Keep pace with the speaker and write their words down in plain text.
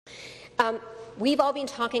We've all been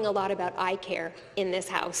talking a lot about eye care in this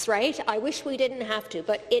House, right? I wish we didn't have to,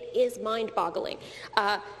 but it is mind-boggling.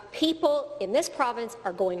 People in this province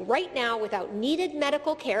are going right now without needed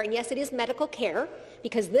medical care, and yes, it is medical care,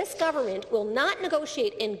 because this government will not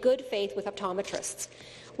negotiate in good faith with optometrists.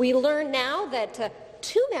 We learn now that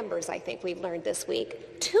two members, I think we've learned this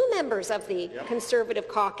week, two members of the Conservative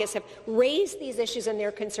caucus have raised these issues and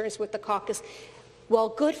their concerns with the caucus. Well,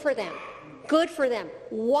 good for them. Good for them.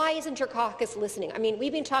 Why isn't your caucus listening? I mean,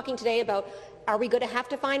 we've been talking today about, are we going to have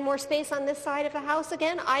to find more space on this side of the House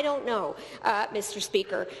again? I don't know, Mr.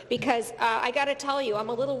 Speaker, because I got to tell you, I'm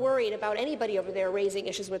a little worried about anybody over there raising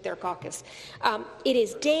issues with their caucus. It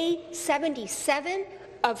is day 77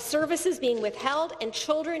 of services being withheld, and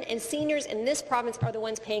children and seniors in this province are the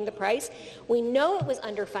ones paying the price. We know it was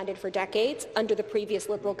underfunded for decades under the previous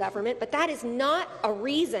Liberal government, but that is not a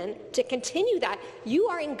reason to continue that. You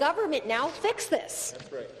are in government now. Fix this.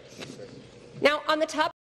 That's right. That's right. Now, on the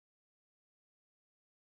top